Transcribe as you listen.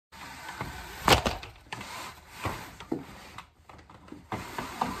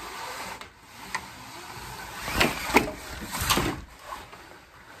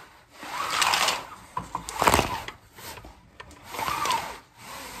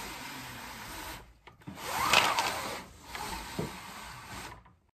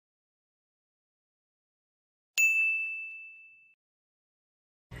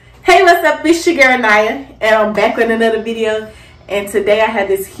Hey, what's up? It's your girl Naya, and I'm back with another video. And today I had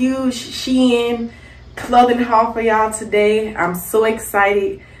this huge SHEIN clothing haul for y'all today. I'm so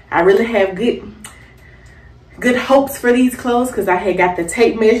excited. I really have good hopes for these clothes because I had got the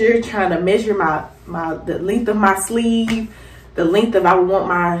tape measure, trying to measure the length of my sleeve, the length of I would want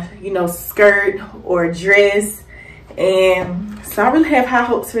my skirt or dress. And so I really have high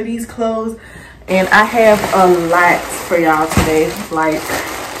hopes for these clothes, and I have a lot for y'all today. Like,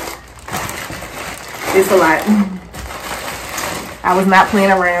 it's a lot. I was not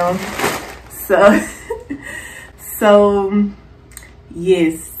playing around. So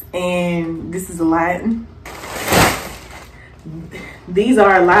yes, and this is a lot. These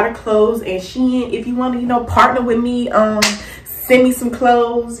are a lot of clothes, and SHEIN, if you want to partner with me, send me some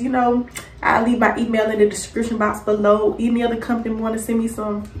clothes, I'll leave my email in the description box below. Any other company want to send me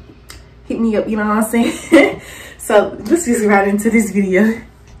some, hit me up, you know what I'm saying? So let's just get right into this video.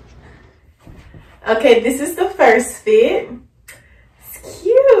 Okay, this is the first fit. It's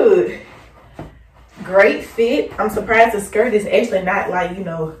cute. Great fit. I'm surprised the skirt is actually not like,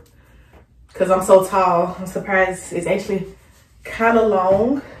 because I'm so tall. I'm surprised it's actually kind of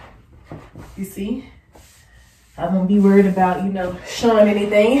long. You see? I won't be worried about, showing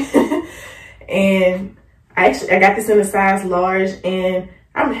anything. And I got this in a size large, and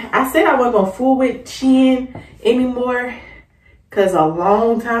I said I wasn't gonna fool with SHEIN anymore because a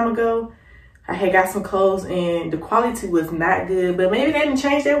long time ago I had got some clothes and the quality was not good, but maybe they didn't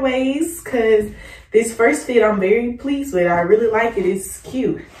change their ways, because this first fit I'm very pleased with. I really like it. It's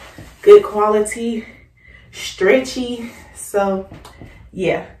cute, good quality, stretchy. So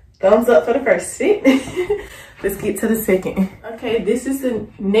yeah, thumbs up for the first fit. Let's get to the second. Okay, this is the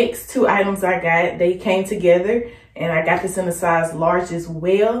next two items I got. They came together, and I got this in a size large as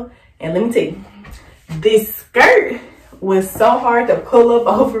well. And let me tell you, this skirt was so hard to pull up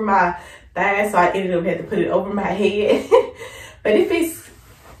over my thighs, so I ended up having to put it over my head. But it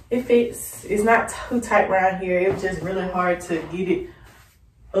fits. It's not too tight around here. It was just really hard to get it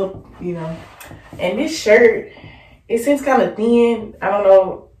up, And this shirt, it seems kind of thin. I don't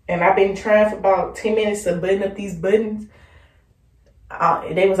know. And I've been trying for about 10 minutes to button up these buttons.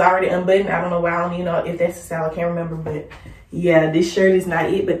 They was already unbuttoned. I don't know why. I don't even know if that's the style. I can't remember. But yeah, this shirt is not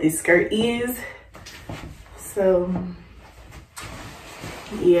it, but this skirt is. So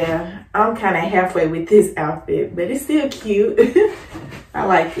yeah, I'm kind of halfway with this outfit, but it's still cute. I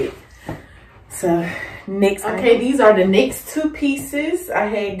like it. So next, okay, these are the next two pieces. I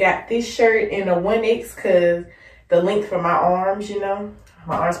had got this shirt in a 1X because the length for my arms,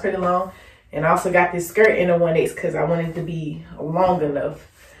 my arm's pretty long. And I also got this skirt in a 1X because I wanted it to be long enough.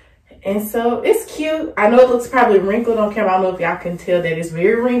 And so it's cute. I know it looks probably wrinkled on camera. I don't know if y'all can tell that it's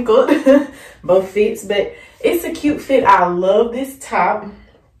very wrinkled, both fits, but it's a cute fit. I love this top,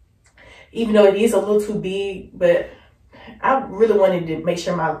 even though it is a little too big, but I really wanted to make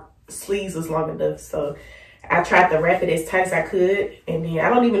sure my sleeves was long enough. So I tried to wrap it as tight as I could. And then I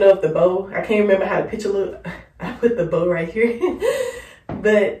don't even know if the bow, I can't remember how the picture looked. I put the bow right here.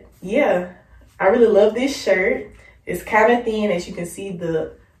 But yeah, I really love this shirt. It's kind of thin, as you can see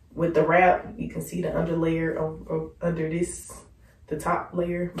with the wrap. You can see the underlayer under the top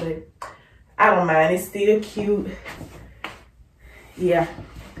layer, but I don't mind. It's still cute. Yeah,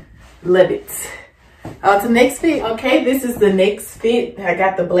 love it. On to the next fit. Okay, this is the next fit. I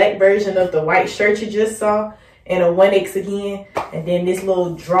got the black version of the white shirt you just saw in a 1X again, and then this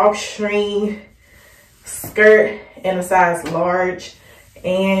little drawstring skirt in a size large.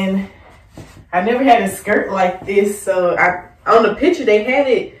 And I never had a skirt like this, so on the picture they had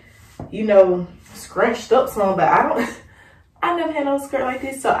it, scrunched up some, but I never had no skirt like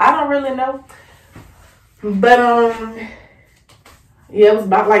this, so I don't really know. But yeah, it was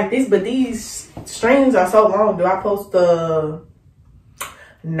about like this, but these strings are so long. Do I supposed to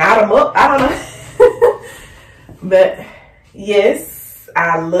knot them up? I don't know. But yes,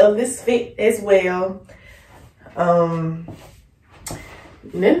 I love this fit as well.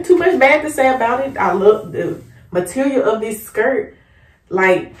 Nothing too much bad to say about it. I love the material of this skirt.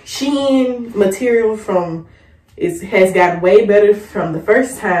 Like, SHEIN material has gotten way better from the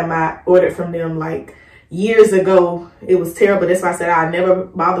first time I ordered from them, like years ago. It was terrible. That's why I said I'll never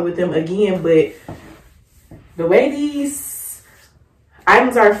bother with them again. But the way these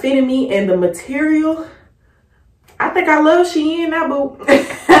items are fitting me and the material, I think I love SHEIN now, boo.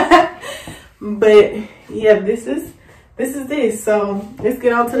 But yeah, this is this. So let's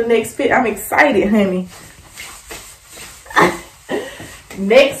get on to the next fit. I'm excited, honey.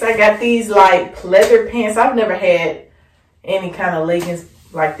 Next, I got these like pleather pants. I've never had any kind of leggings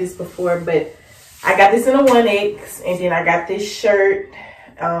like this before, but I got this in a 1X, and then I got this shirt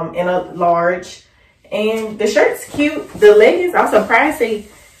in a large. And the shirt's cute. The leggings, I'm surprised they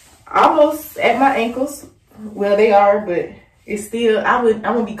almost at my ankles. Well, they are, but it's still, I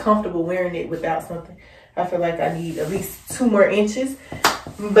wouldn't be comfortable wearing it without something. I feel like I need at least 2 more inches.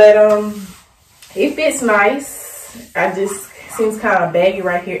 But it fits nice. I just seems kind of baggy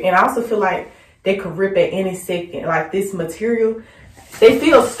right here. And I also feel like they could rip at any second. Like this material, they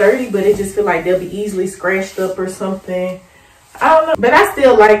feel sturdy, but it just feel like they'll be easily scratched up or something. I don't know, but I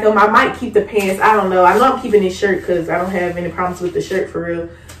still like them. I might keep the pants. I don't know. I know I'm keeping this shirt because I don't have any problems with the shirt for real.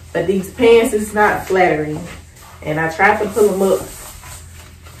 But these pants is not flattering. And I tried to pull them up,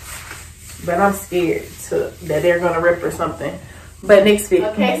 but I'm scared that they're going to rip or something. But next fit.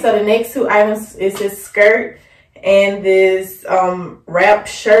 Okay, so the next 2 items is this skirt and this wrap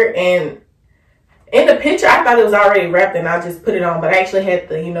shirt. And in the picture, I thought it was already wrapped and I just put it on. But I actually had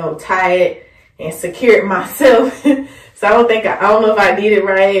to, you know, tie it and secure it myself. So I don't know if I did it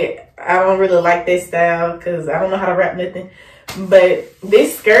right. I don't really like this style because I don't know how to wrap nothing. But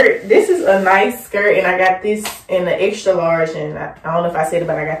this skirt, this is a nice skirt, and I got this in the extra large, and I don't know if I said it,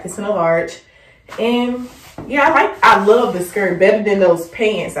 but I got this in a large. And yeah, I love the skirt better than those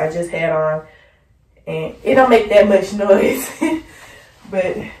pants I just had on, and it don't make that much noise.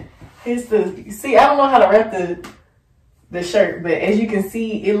 But here's see, I don't know how to wrap the shirt, but as you can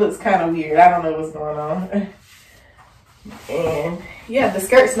see, it looks kind of weird. I don't know what's going on. And yeah, the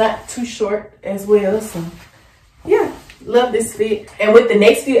skirt's not too short as well, so yeah, love this fit. And with the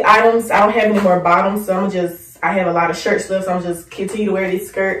next few items, I don't have any more bottoms, so I have a lot of shirts left, so I'm just continue to wear this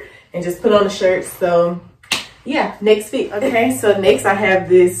skirt and just put on the shirt. So yeah, next fit. Okay, so next I have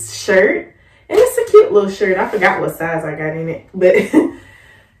this shirt, and it's a cute little shirt. I forgot what size I got in it, but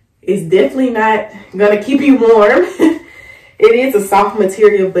it's definitely not gonna keep you warm. It is a soft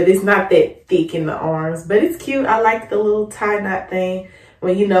material, but it's not that thick in the arms. But it's cute. I like the little tie knot thing.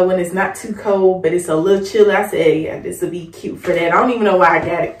 When, you know, when it's not too cold, but it's a little chilly. I said, hey, yeah, this would be cute for that. I don't even know why I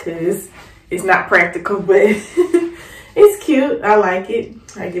got it because it's not practical, but it's cute. I like it.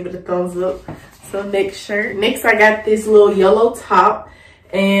 I give it a thumbs up. So next shirt. Next, I got this little yellow top.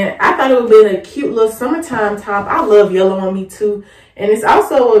 And I thought it would be a cute little summertime top. I love yellow on me too. And it's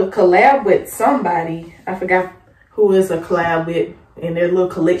also a collab with somebody. I forgot who is a collab with in their little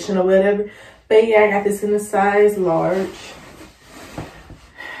collection or whatever. But yeah, I got this in the size large.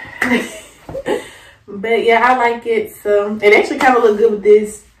 But yeah, I like it. So it actually kind of look good with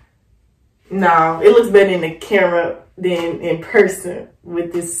this. No, it looks better in the camera than in person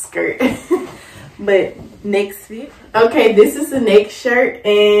with this skirt. But next fit. Okay, this is the next shirt,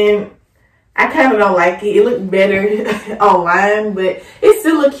 and I kind of don't like it. It looked better online, but it's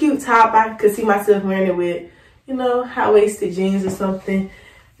still a cute top. I could see myself wearing it with, you know, high-waisted jeans or something.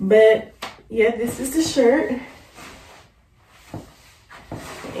 But yeah, this is the shirt.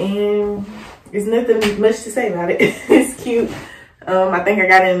 And there's nothing much to say about it. It's cute. I think I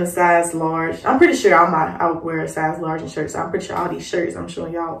got it in a size large. I'm pretty sure I would wear a size large in shirts. I'm pretty sure all these shirts I'm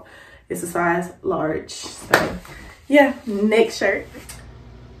showing y'all, it's a size large. So yeah, next shirt.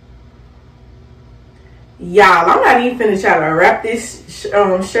 Y'all, I'm not even finna try to wrap this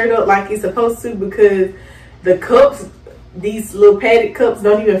shirt up like it's supposed to, because the cups, these little padded cups,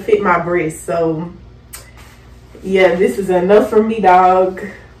 don't even fit my breast. So yeah, this is enough for me, dog.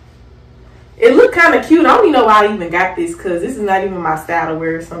 It looked kind of cute. I don't even know why I even got this, because this is not even my style to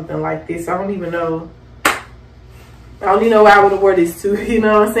wear something like this. I don't even know why I would have wore this too, you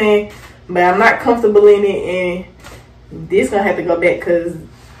know what I'm saying? But I'm not comfortable in it, and this gonna have to go back, because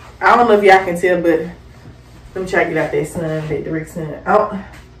I don't know if y'all can tell, but let me try to get out that sun, that direct sun. I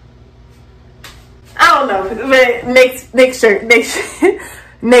don't know. But next shirt,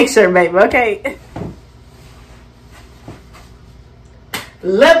 next shirt, baby. Okay.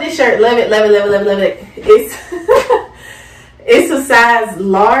 Love this shirt. Love it. Love it. Love it. Love it. Love it. It's a size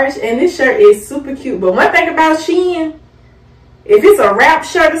large, and this shirt is super cute. But one thing about SHEIN, if it's a wrap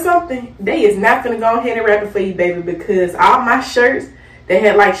shirt or something, they is not gonna go ahead and wrap it for you, baby. Because all my shirts that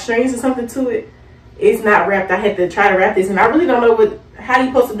had like strings or something to it, it's not wrapped. I had to try to wrap this, and I really don't know how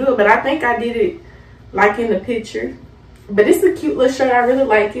you're supposed to do it, but I think I did it like in the picture. But it's a cute little shirt. I really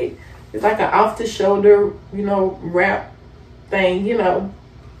like it. It's like an off the shoulder, you know, wrap thing, you know,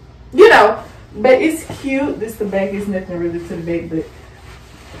 but it's cute. This the back. Is nothing really to the back, but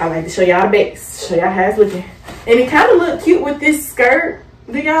I like to show y'all the back, show y'all how it's looking. And it kind of look cute with this skirt.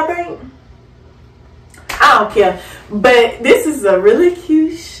 Do y'all think? I don't care, but this is a really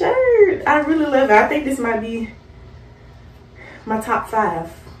cute shirt. I really love it. I think this might be my top 5.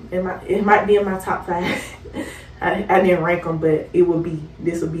 It might be in my top 5. I didn't rank them, but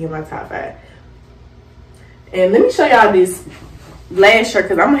this will be in my top 5. And let me show y'all this last shirt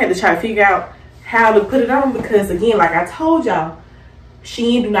because I'm gonna have to try to figure out how to put it on, because again, like I told y'all,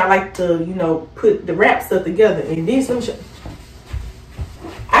 SHEIN do not like to, you know, put the wrap stuff together. And this, let me show.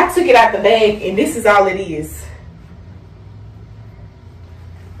 I took it out the bag and this is all it is.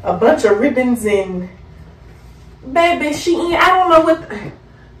 A bunch of ribbons and baby SHEIN, I don't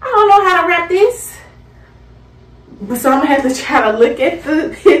know how to wrap this. But so I'm gonna have to try to look at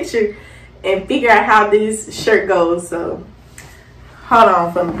the picture and figure out how this shirt goes. So hold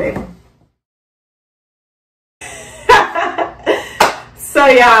on for me, baby. So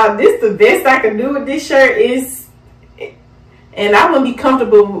y'all, this the best I can do with this shirt is, and I wouldn't be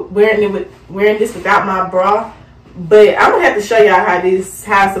comfortable wearing this without my bra. But I'm gonna have to show y'all how it's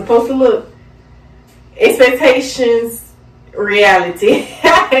supposed to look. Expectations, reality,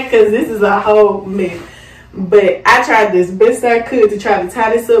 because this is a whole mess. But I tried this best I could to try to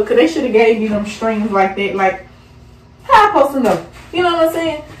tie this up, because they should have gave me them strings like that. Like, how I supposed to know? You know what I'm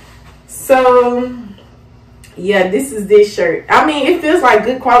saying? So yeah, this is this shirt. I mean, it feels like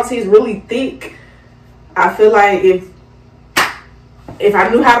good quality. It's really thick. I feel like if I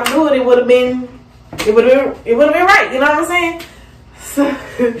knew how to do it, it would have been right. You know what I'm saying? So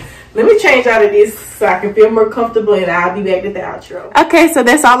let me change out of this so I can feel more comfortable, and I'll be back with the outro. Okay, so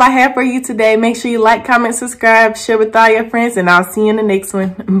that's all I have for you today. Make sure you like, comment, subscribe, share with all your friends, and I'll see you in the next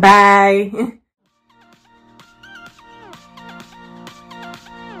one. Bye.